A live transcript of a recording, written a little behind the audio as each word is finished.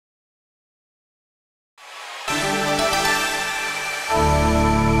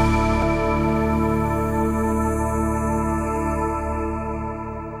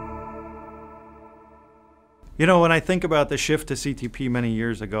You know, when I think about the shift to CTP many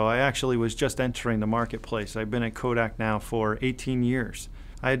years ago, I actually was just entering the marketplace. I've been at Kodak now for 18 years.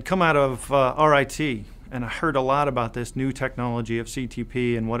 I had come out of RIT, and I heard a lot about this new technology of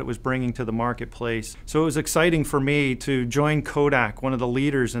CTP and what it was bringing to the marketplace. So it was exciting for me to join Kodak, one of the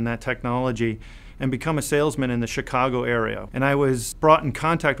leaders in that technology, and become a salesman in the Chicago area. And I was brought in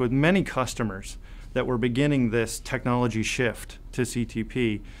contact with many customers that were beginning this technology shift to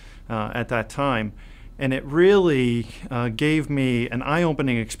CTP at that time. And it really gave me an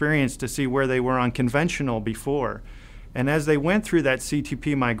eye-opening experience to see where they were on conventional before. And as they went through that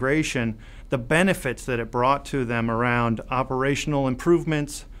CTP migration, the benefits that it brought to them around operational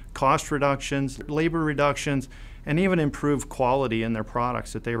improvements, cost reductions, labor reductions, and even improved quality in their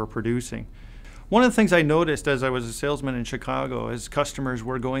products that they were producing. One of the things I noticed as I was a salesman in Chicago as customers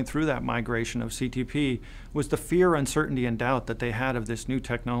were going through that migration of CTP was the fear, uncertainty, and doubt that they had of this new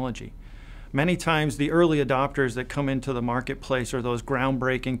technology. Many times the early adopters that come into the marketplace are those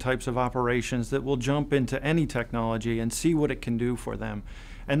groundbreaking types of operations that will jump into any technology and see what it can do for them.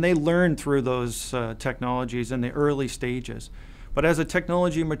 And they learn through those technologies in the early stages. But as the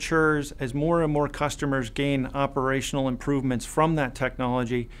technology matures, as more and more customers gain operational improvements from that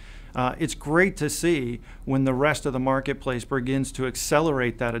technology, it's great to see when the rest of the marketplace begins to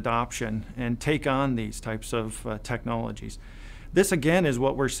accelerate that adoption and take on these types of technologies. This again is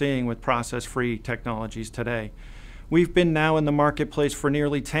what we're seeing with process-free technologies today. We've been now in the marketplace for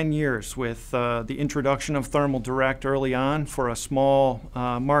nearly 10 years with the introduction of Thermal Direct early on for a small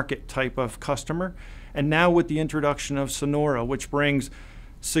market type of customer, and now with the introduction of Sonora, which brings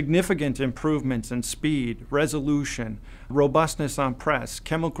significant improvements in speed, resolution, robustness on press,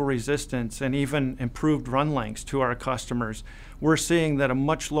 chemical resistance, and even improved run lengths to our customers. We're seeing that a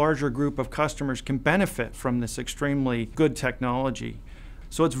much larger group of customers can benefit from this extremely good technology.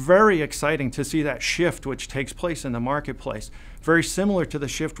 So it's very exciting to see that shift which takes place in the marketplace. Very similar to the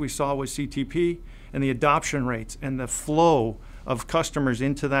shift we saw with CTP and the adoption rates and the flow of customers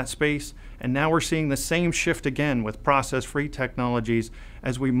into that space. And now we're seeing the same shift again with process-free technologies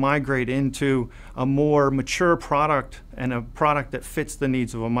as we migrate into a more mature product and a product that fits the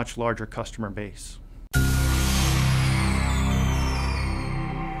needs of a much larger customer base.